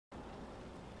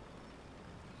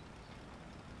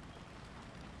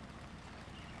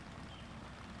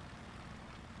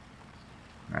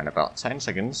In about 10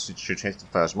 seconds, it should hit the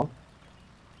first one.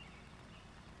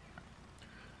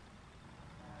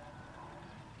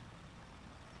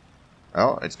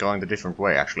 Oh, it's going the different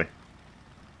way, actually.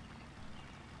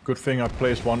 Good thing I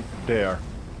placed one there.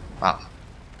 Ah.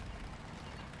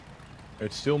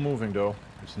 It's still moving though.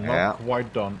 It's not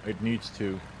quite done. It needs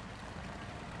to.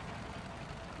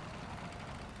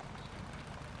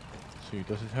 Let's see,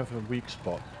 does it have a weak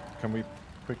spot? Can we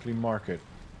quickly mark it?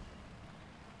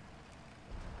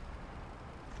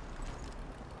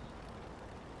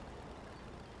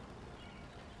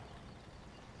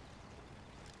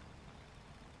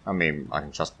 I mean, I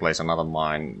can just place another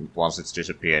mine once it's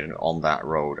disappeared on that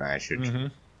road, and I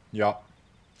should... Yeah.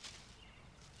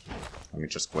 Let me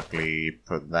just quickly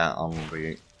put that on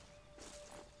the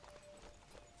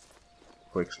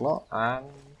quick slot, and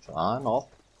sign off.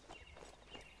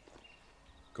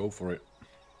 Go for it.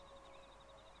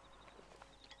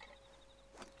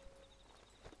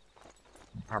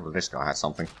 Probably this guy had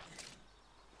something.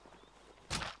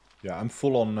 Yeah, I'm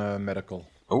full on medical.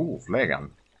 Oh, flare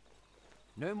gun.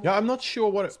 No more. Yeah, I'm not sure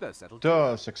what it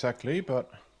does exactly, but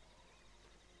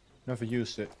never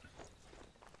used it.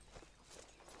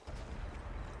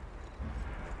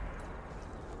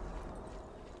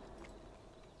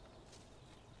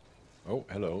 Oh,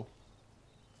 hello.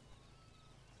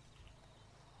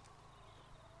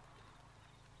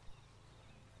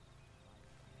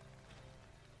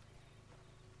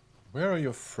 Where are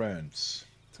your friends?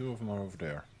 Two of them are over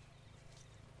there.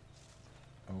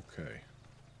 Okay.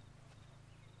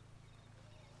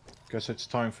 Guess it's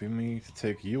time for me to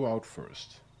take you out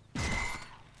first. I'm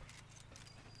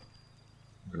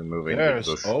gonna move in.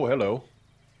 Oh, hello.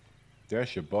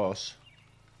 There's your boss.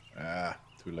 Ah,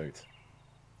 too late.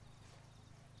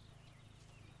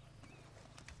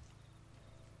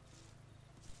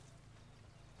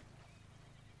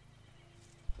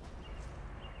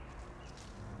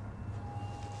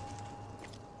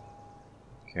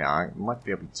 Okay, I might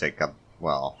be able to take up.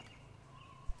 Well.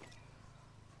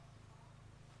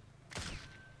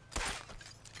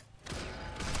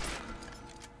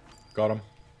 Got him.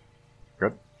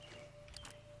 Good.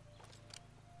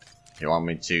 You want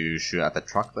me to shoot at the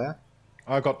truck there?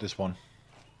 I got this one.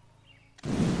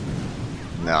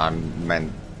 No, I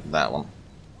meant that one.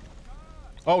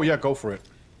 Oh yeah, go for it.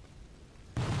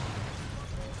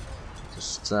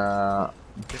 Just, I'm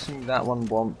guessing that one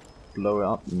won't blow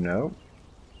up. No.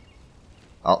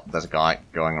 Oh, there's a guy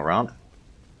going around.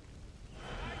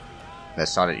 They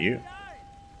shot at you.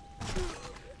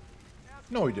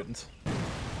 No, he didn't.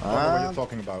 I don't know what you're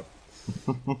talking about.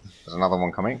 There's another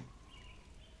one coming.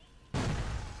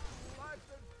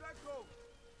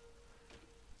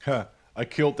 I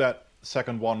killed that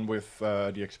second one with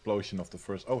the explosion of the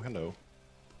first. Oh, hello.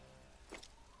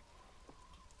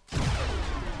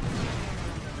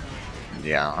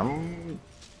 Yeah, I'm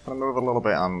gonna move a little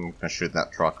bit. I'm gonna shoot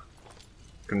that truck.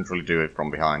 Couldn't really do it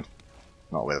from behind.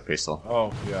 Not with a pistol.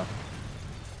 Oh, yeah.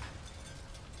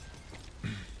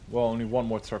 Well, only one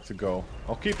more truck to go.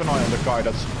 I'll keep an eye on the guy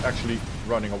that's actually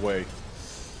running away.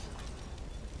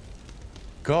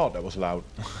 God, that was loud.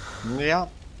 Yeah.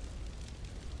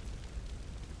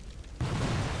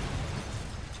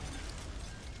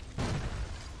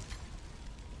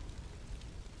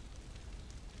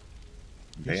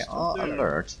 They are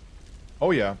alert.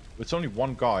 Oh yeah, it's only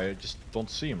one guy. I just don't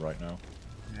see him right now.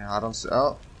 Yeah, I don't see.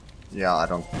 Oh, yeah, I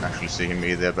don't actually see him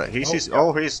either. But he sees. Yeah.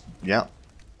 Oh, he's. Yeah.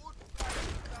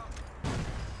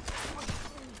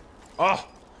 Ah!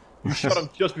 You shot him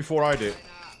just before I did.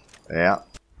 Yeah.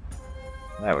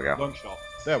 There we go. Long shot.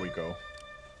 There we go.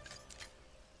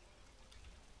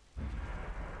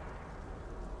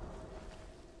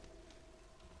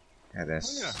 Yeah,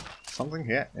 there's something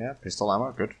here. Yeah, pistol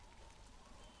ammo. Good.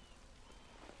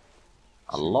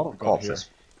 A lot of corpses.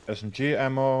 SMG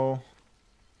ammo.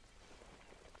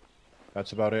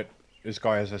 That's about it. This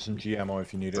guy has SMG ammo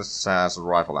if you need it. This has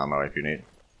rifle ammo if you need.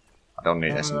 I don't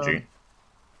need SMG.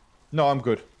 No, I'm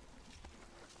good.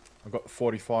 I've got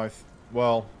 45.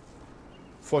 Well,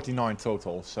 49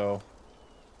 total, so...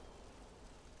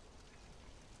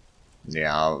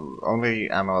 Yeah, only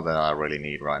ammo that I really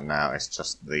need right now is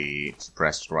just the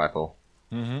suppressed rifle.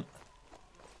 Mm-hmm.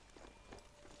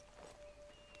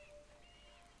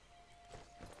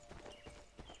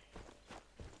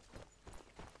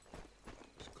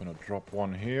 Just gonna drop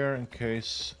one here in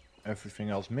case everything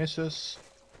else misses.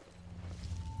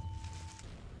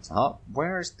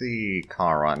 Where is the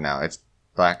car right now? It's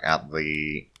back at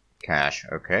the cache,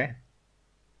 okay.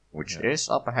 Which is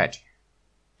up ahead.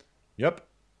 Yep.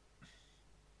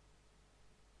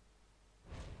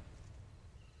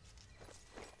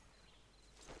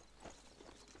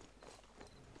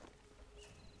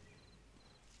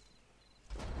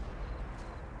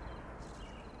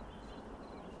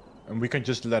 And we can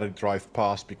just let it drive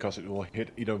past because it will hit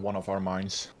either one of our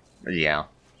mines. Yeah.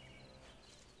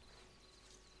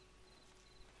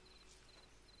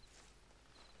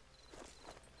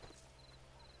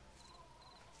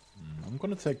 I'm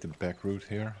gonna take the back route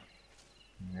here.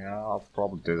 Yeah, I'll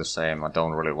probably do the same. I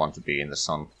don't really want to be in the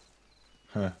sun.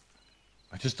 Huh.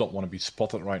 I just don't want to be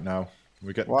spotted right now.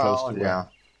 We're getting close Well, to yeah. where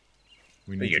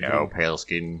we need You to know, be. pale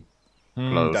skin,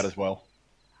 clothes. That as well.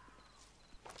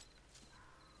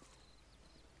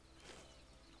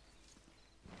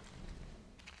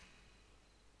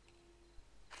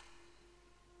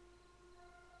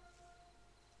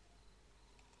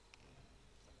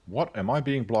 What am I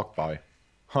being blocked by?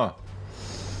 Huh.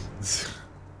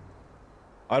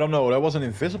 I don't know, there was an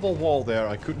invisible wall there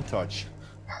I couldn't touch.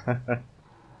 I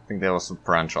think there was a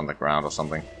branch on the ground or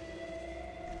something.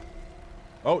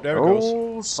 Oh, there it goes.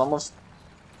 Oh, someone's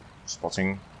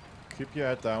spotting. Keep your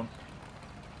head down.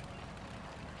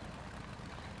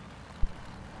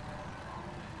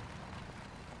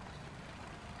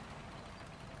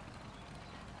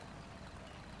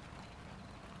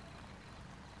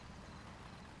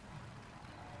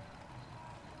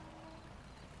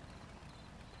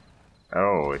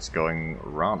 Oh, it's going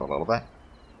around a little bit.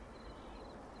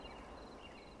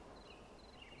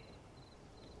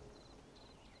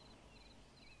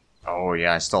 Oh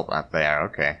yeah, I stopped at there,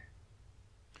 okay.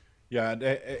 Yeah,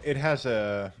 it has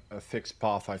a fixed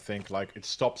path, I think. Like, it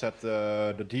stops at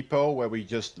the depot where we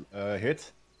just hit.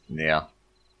 Yeah.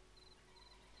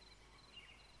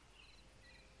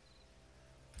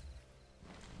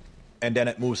 And then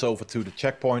it moves over to the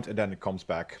checkpoint and then it comes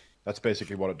back. That's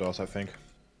basically what it does, I think.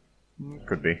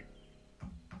 Could be.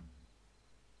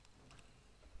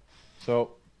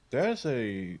 So, there's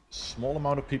a small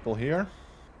amount of people here.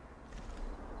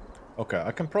 Okay,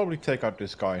 I can probably take out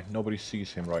this guy. Nobody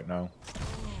sees him right now.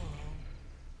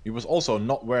 He was also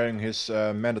not wearing his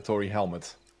mandatory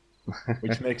helmet,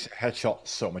 which makes headshot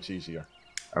so much easier.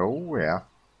 Oh yeah.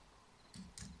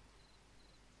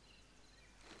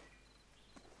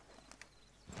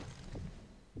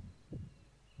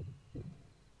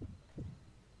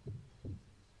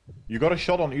 You got a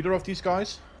shot on either of these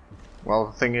guys? Well,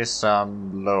 the thing is,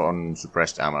 I'm low on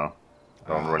suppressed ammo.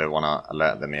 Don't really want to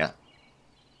alert them yet.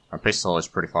 My pistol is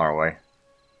pretty far away.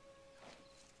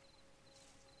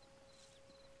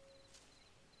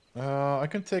 I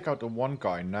can take out the one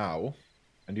guy now,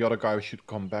 and the other guy should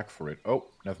come back for it. Oh,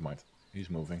 never mind. He's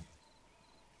moving.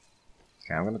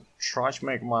 Okay, I'm gonna try to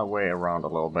make my way around a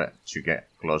little bit to get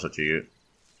closer to you.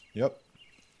 Yep.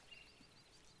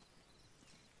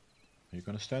 Are you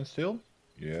gonna stand still?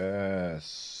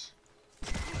 Yes.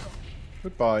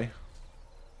 Goodbye.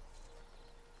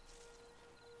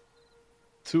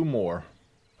 2 more.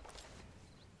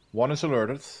 One is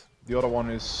alerted. The other one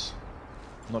is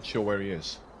not sure where he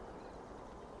is.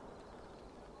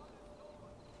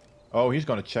 Oh, he's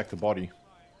gonna check the body.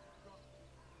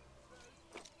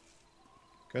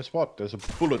 Guess what? There's a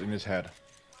bullet in his head.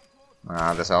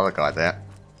 Ah, there's another guy there.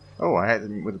 Oh, I hit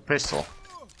him with a pistol.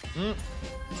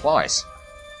 Twice.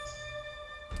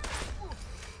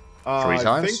 3 times?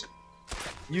 I think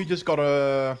you just got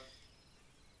a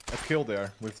kill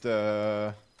there with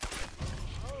the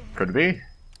Could be.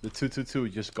 222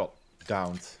 just got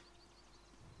downed.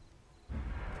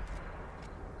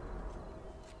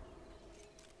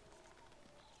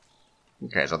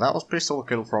 Okay, so that was pistol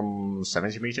kill from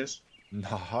 70 meters?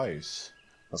 Nice.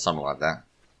 Or something like that.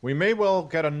 We may well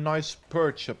get a nice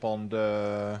perch upon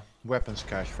the weapons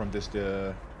cache from this.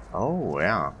 Oh,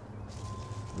 yeah.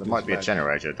 There might be a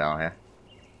generator down here.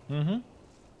 Mm-hmm.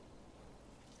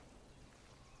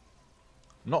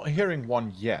 Not hearing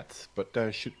one yet, but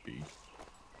there should be.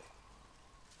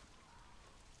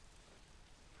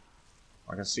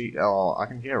 I can see. Oh, I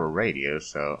can hear a radio,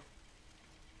 so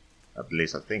at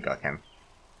least I think I can.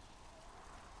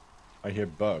 I hear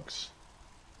bugs.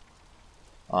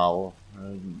 Oh,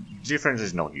 difference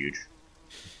is not huge.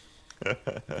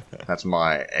 That's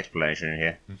my explanation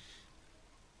here.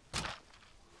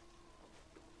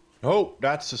 Oh,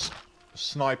 that's a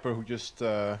sniper who just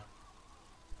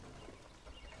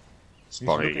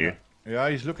Spotted you. Yeah,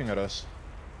 he's looking at us.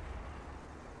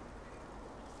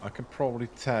 I can probably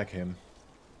tag him.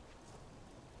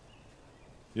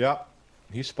 Yeah,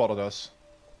 he spotted us.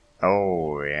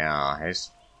 Oh, yeah, he's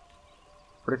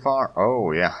pretty far.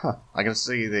 Oh, yeah, I can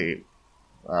see the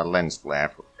lens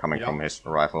flare coming from his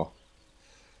rifle.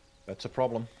 That's a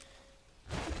problem.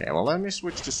 Okay, well, let me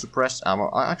switch to suppressed ammo.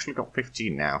 I actually got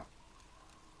 15 now.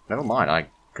 Never mind, I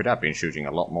could have been shooting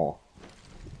a lot more.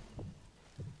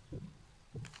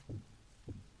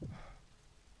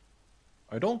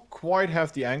 I don't quite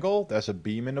have the angle. There's a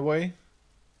beam in the way.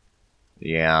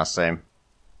 Yeah, same.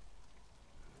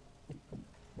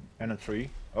 And a tree.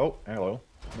 Oh, hello.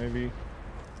 Maybe.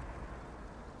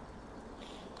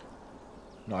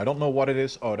 No, I don't know what it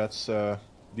is. Oh, that's the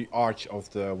arch of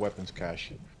the weapons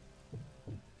cache.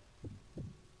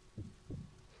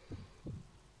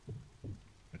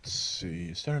 Let's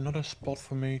see. Is there another spot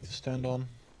for me to stand on?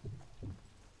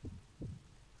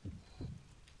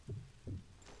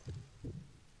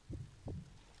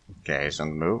 Okay, he's on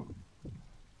the move.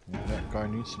 Yeah, that guy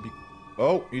needs to be...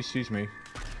 Oh, he sees me.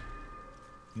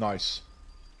 Nice.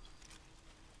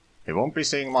 He won't be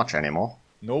seeing much anymore.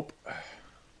 Nope.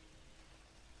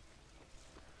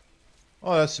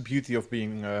 Oh, that's the beauty of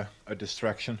being a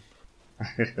distraction.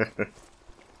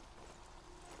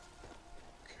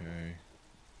 Okay.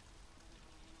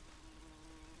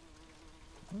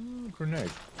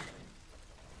 Grenade.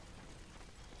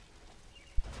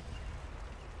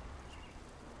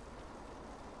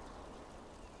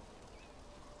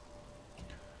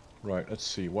 Right, let's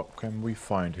see. What can we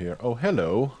find here? Oh,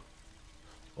 hello.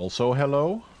 Also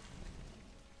hello.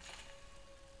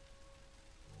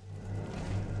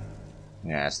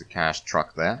 Yeah, it's the cash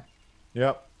truck there.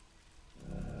 Yep.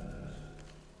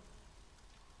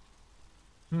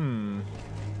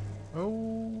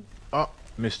 Oh. Ah,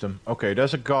 missed him. Okay,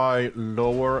 there's a guy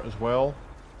lower as well.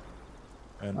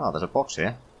 And Oh, there's a box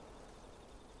here.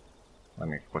 Let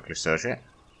me quickly search it.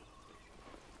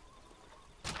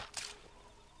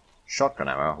 Shotgun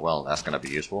ammo. Well, that's gonna be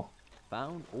useful.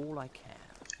 Found all I can.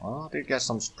 Oh, I did get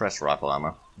some suppressed rifle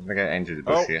ammo. I'm gonna get into the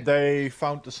bush here. they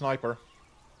found the sniper.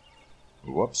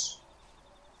 Whoops.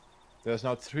 There's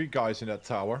now 3 guys in that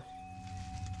tower.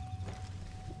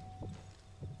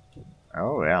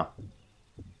 Oh, yeah.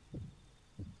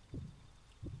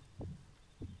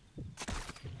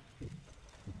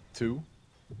 Two.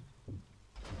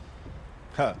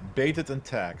 Ha, baited and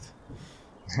tagged.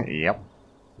 Yep.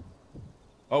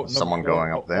 Oh, Someone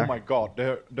going up there. Oh my god,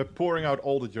 they're pouring out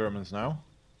all the Germans now.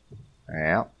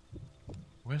 Yeah.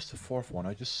 Where's the 4th one?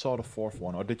 I just saw the 4th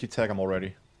one. Or did you tag him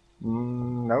already?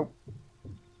 Nope.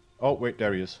 Oh, wait,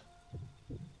 there he is.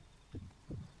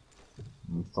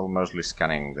 I'm still mostly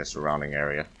scanning the surrounding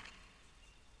area.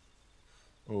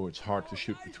 Oh, it's hard to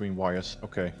shoot between wires.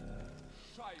 Okay.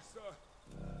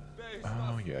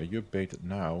 Oh yeah, you're baited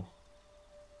now.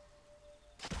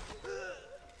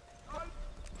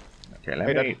 Okay,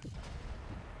 let Hey, me...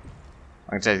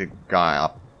 I can take the guy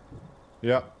up.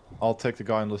 Yeah, I'll take the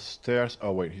guy on the stairs.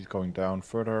 Oh wait, he's going down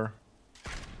further.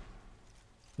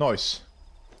 Nice.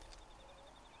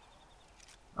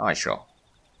 Aye, sure.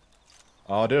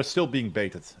 Oh, they're still being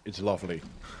baited. It's lovely.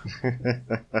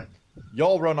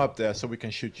 Y'all run up there so we can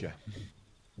shoot you.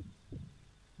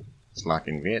 It's like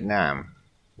in Vietnam.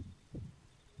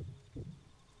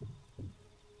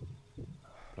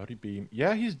 Bloody beam.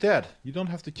 Yeah, he's dead. You don't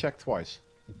have to check twice.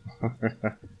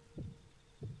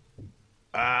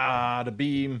 Ah, the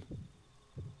beam.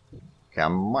 Okay, I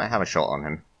might have a shot on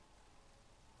him.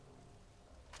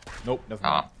 Nope, never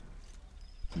mind.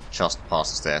 Just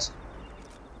past the stairs.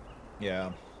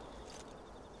 Yeah.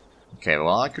 Okay,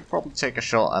 well, I could probably take a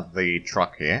shot at the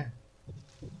truck here.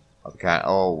 Okay.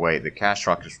 Oh, wait, the cash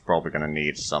truck is probably gonna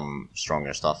need some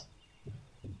stronger stuff.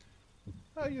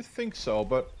 You think so,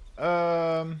 but...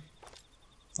 I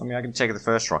mean, I can take the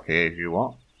first truck here if you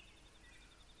want.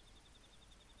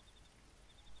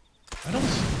 I don't...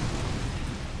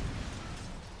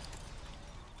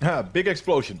 Ah, big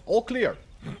explosion. All clear.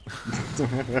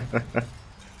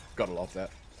 Gotta love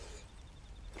that.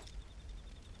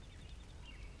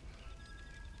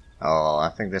 Oh, I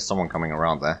think there's someone coming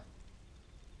around there.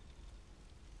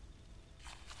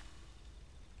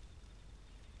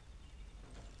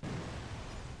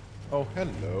 Oh,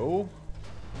 hello.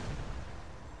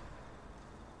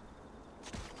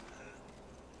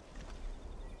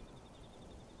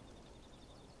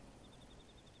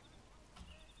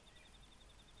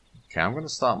 Okay, I'm gonna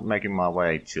start making my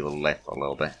way to the left a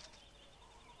little bit.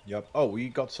 Yep. Oh, we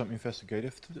got some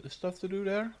investigative stuff to do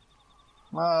there?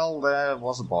 Well, there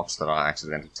was a box that I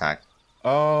accidentally tagged.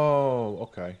 Oh,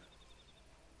 okay.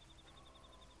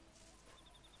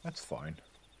 That's fine.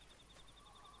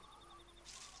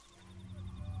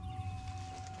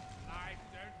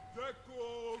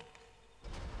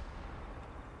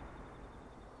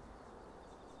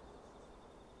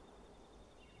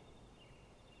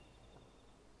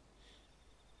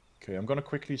 Okay, I'm gonna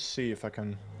quickly see if I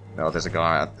can... No, there's a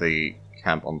guy at the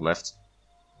camp on the left.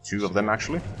 2 of them,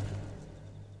 actually.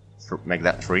 Make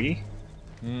that 3.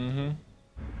 Mm-hmm.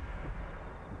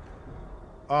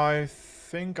 I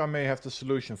think I may have the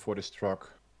solution for this truck.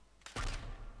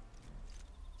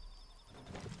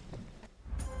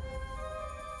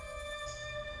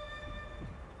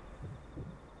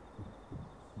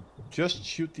 Just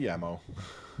shoot the ammo.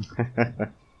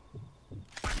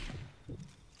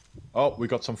 Oh, we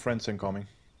got some friends incoming.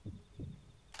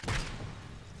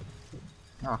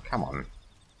 Oh, come on.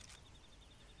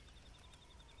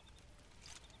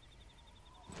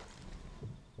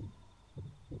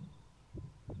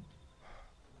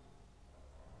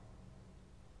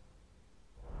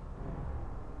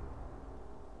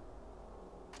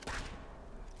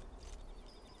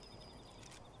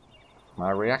 My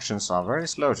reactions are very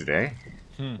slow today.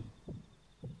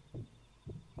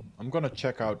 I'm gonna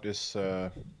check out this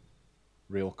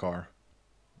rail car.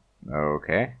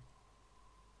 Okay.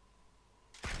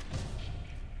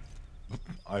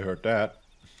 I heard that.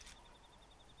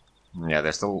 Yeah,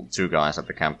 there's still 2 guys at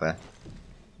the camp there.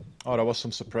 Oh, there was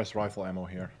some suppressed rifle ammo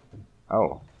here.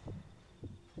 Oh.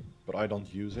 But I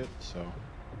don't use it, so...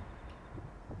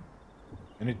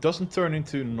 And it doesn't turn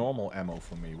into normal ammo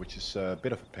for me, which is a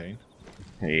bit of a pain.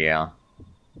 Yeah.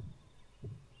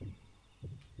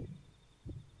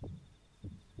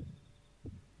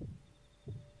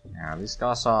 Yeah, these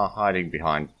guys are hiding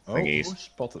behind thingies. Oh, who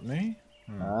spotted me?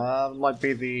 Might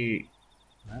be the...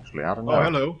 Actually, I don't know. Oh,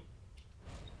 hello.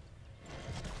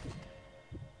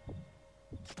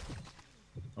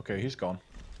 Okay, he's gone.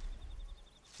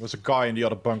 There was a guy in the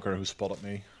other bunker who spotted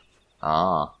me.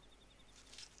 Ah.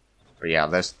 But yeah,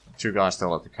 there's 2 guys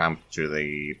still at the camp to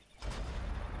the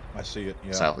I see it,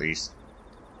 yeah. southeast.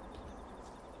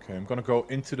 Okay, I'm gonna go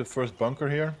into the first bunker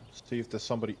here, see if there's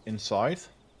somebody inside.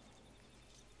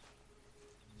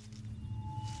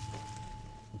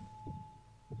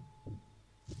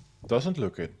 Doesn't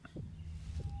look it.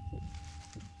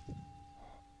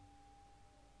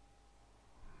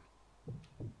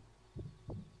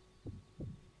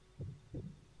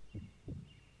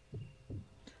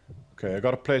 Okay, I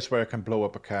got a place where I can blow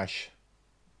up a cache.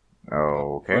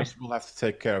 Okay. First, we'll have to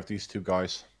take care of these 2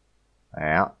 guys.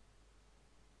 Yeah.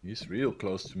 He's real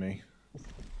close to me.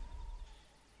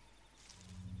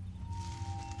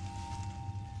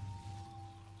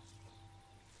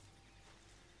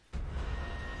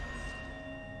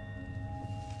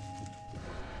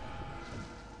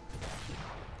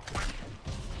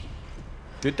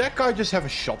 Did that guy just have a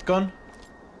shotgun?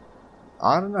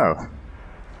 I don't know.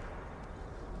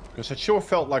 Because it sure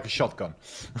felt like a shotgun.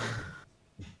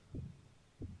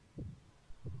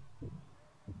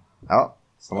 Oh,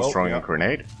 someone's Oh, throwing yeah. a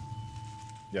grenade.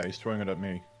 Yeah, he's throwing it at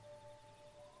me.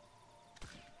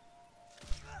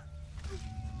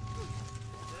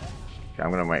 Okay, I'm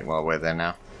gonna make my way there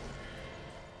now.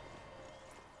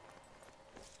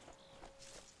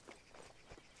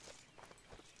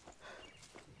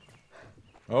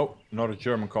 Oh, another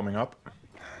German coming up.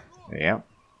 Yeah.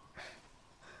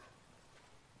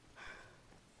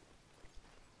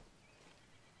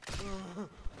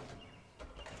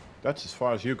 That's as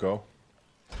far as you go.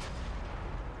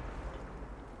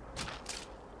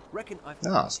 Reckon I've...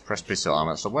 Ah, suppressed pistol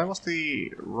ammo. So where was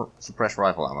the suppressed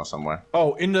rifle ammo somewhere?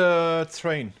 Oh, in the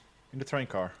train. In the train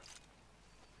car.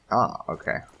 Ah,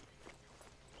 okay.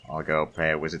 I'll go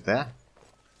pay a visit there.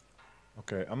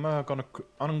 Okay, I'm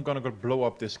gonna go blow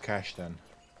up this cache then.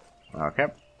 Okay.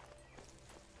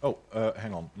 Oh,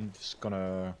 hang on. I'm just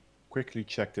gonna quickly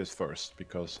check this first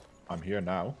because I'm here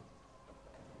now.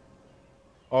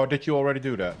 Oh, did you already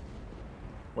do that?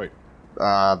 Wait.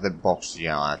 The box,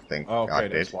 yeah, I think Oh, I okay,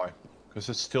 did. that's why. Because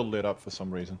it's still lit up for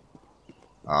some reason.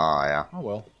 Ah, yeah. Oh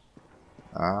well.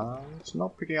 It's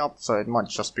not picking up, so it might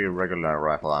just be regular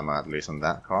rifle ammo, at least on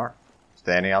that car. Is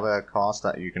there any other cars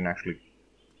that you can actually...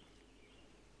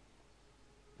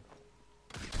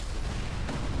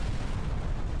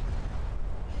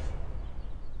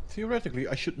 Theoretically,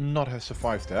 I should not have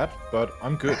survived that, but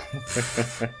I'm good.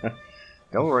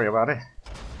 Don't worry about it.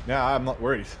 Yeah, I'm not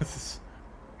worried.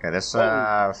 Okay, there's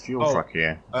a fuel truck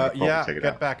here. Yeah, Take it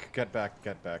get out. back, get back,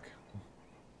 get back.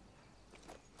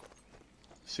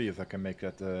 See if I can make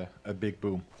that a big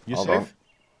boom. You Hold safe?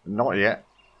 on. Not yet.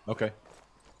 Okay.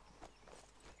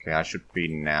 Okay, I should be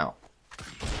now.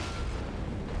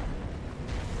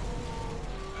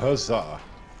 Huzzah!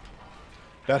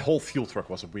 That whole fuel truck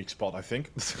was a weak spot, I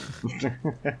think.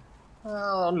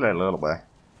 Only a little bit.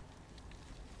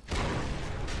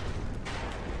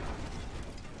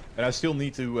 And I still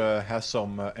need to have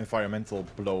some environmental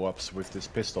blow-ups with this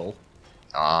pistol.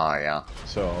 Ah, yeah.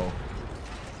 So...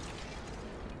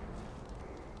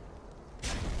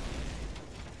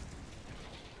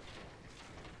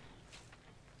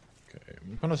 Okay,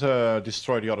 I'm gonna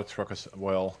destroy the other truck as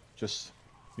well. Just,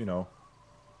 you know...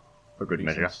 For good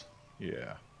measure. reasons.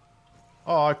 Yeah.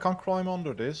 Oh, I can't climb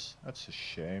under this. That's a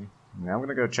shame. Now I'm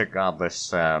gonna go check out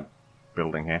this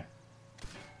building here.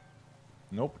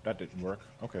 Nope, that didn't work.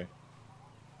 Okay.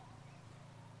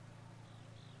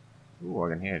 Ooh, I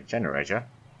can hear a generator.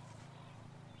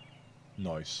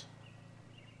 Nice.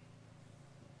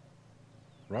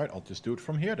 Right, I'll just do it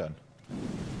from here then.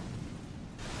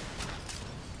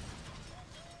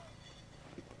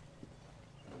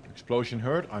 Explosion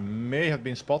heard. I may have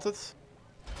been spotted.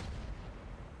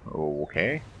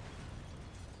 Okay.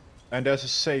 And there's a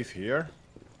safe here.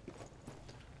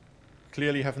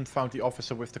 Clearly haven't found the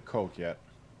officer with the code yet.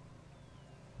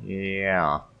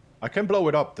 Yeah. I can blow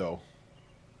it up though.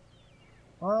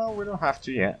 Well, we don't have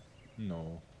to yet.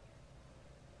 No.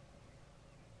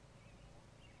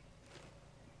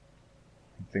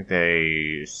 I think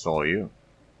they saw you.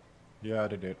 Yeah,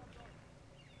 they did.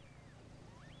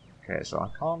 Okay, so I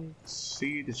can't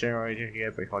see the generator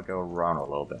here, but if I go around a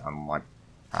little bit, I might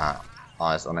have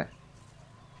eyes on it.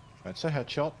 That's a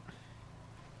headshot.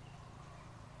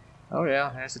 Oh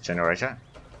yeah, there's the generator.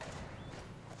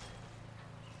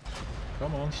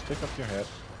 Come on, stick up your head.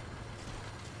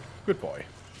 Good boy.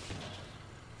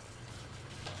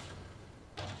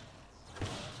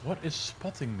 What is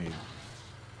spotting me?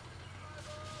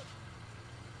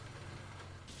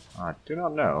 I do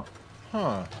not know.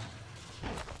 Huh.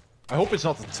 I hope it's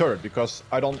not a turret, because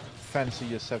I don't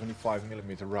fancy a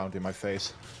 75mm round in my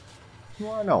face.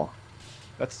 Why not?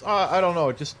 That's, I don't know,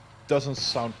 it just doesn't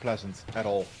sound pleasant at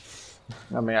all.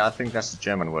 I mean, I think that's the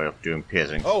German way of doing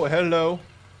piercing. Oh, hello.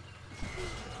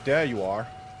 There you are.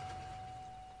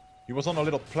 He was on a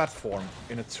little platform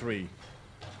in a tree.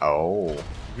 Oh.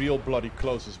 Real bloody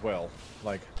close as well.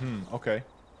 Like, okay.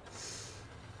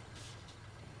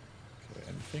 Okay,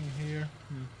 anything here?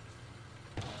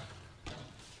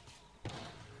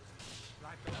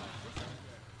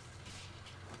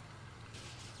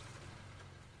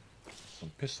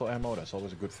 Some pistol ammo, that's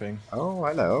always a good thing. Oh,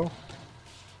 hello.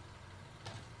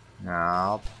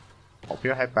 Now, pop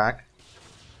your head back.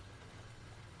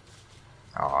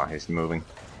 Oh, he's moving.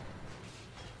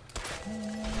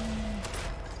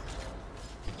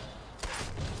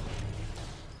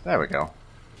 There we go.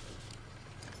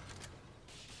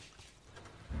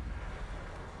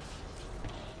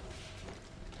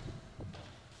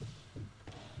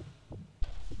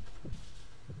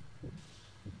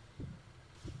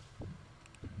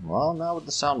 Well, now with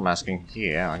the sound masking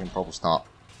here, I can probably start...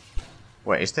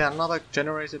 Wait, is there another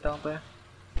generator down there?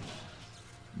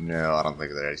 No, I don't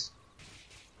think there is.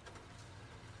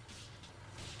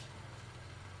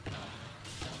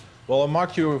 Well, I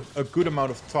marked you a good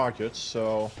amount of targets,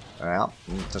 so... Well,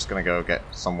 I'm just gonna go get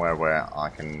somewhere where I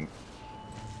can...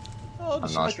 Oh, the A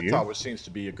nice sniper view. tower seems to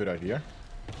be a good idea.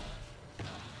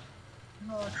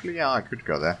 Oh, actually, yeah, I could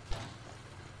go there.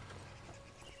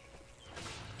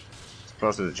 It's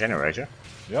close to the generator.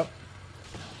 Yep.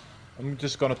 I'm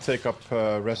just gonna take up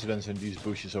residence in these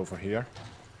bushes over here.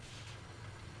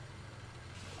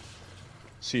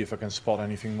 See if I can spot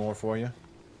anything more for you.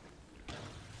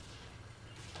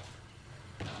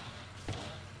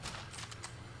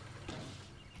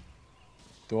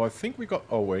 Do I think we got...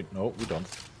 Oh wait, no, we don't.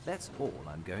 That's all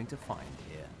I'm going to find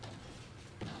here.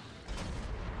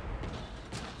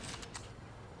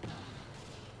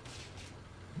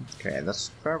 Okay, that's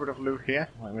a fair bit of loot here.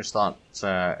 Let me start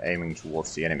aiming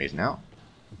towards the enemies now.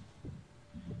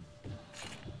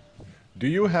 Do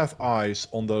you have eyes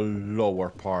on the lower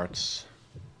parts?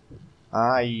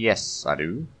 Yes, I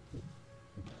do.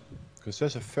 Because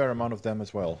there's a fair amount of them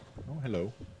as well. Oh,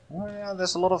 hello. Oh yeah,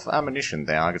 there's a lot of ammunition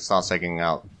there. I could start taking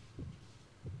out.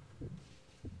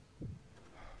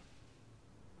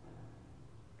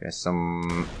 There's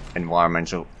some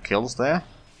environmental kills there.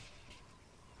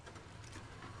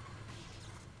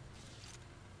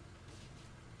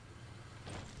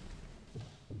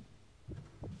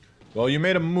 Well, you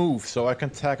made a move, so I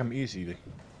can tag him easily.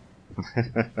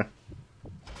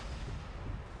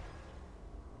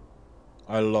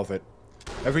 I love it.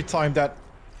 Every time that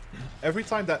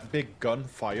big gun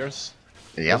fires,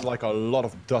 there's like a lot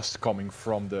of dust coming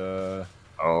from the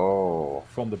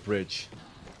bridge.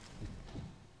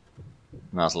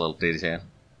 Nice little detail.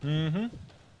 Mm-hmm.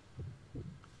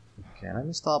 Okay, let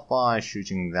me start by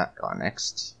shooting that guy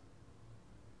next.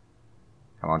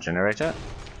 Come on, generator.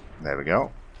 There we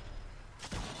go.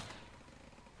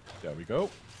 There we go.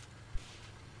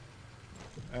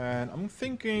 And I'm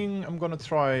thinking I'm gonna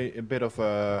try a bit of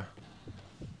a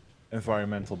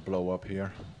environmental blow up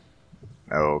here.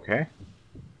 Okay.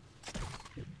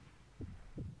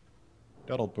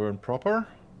 That'll burn proper.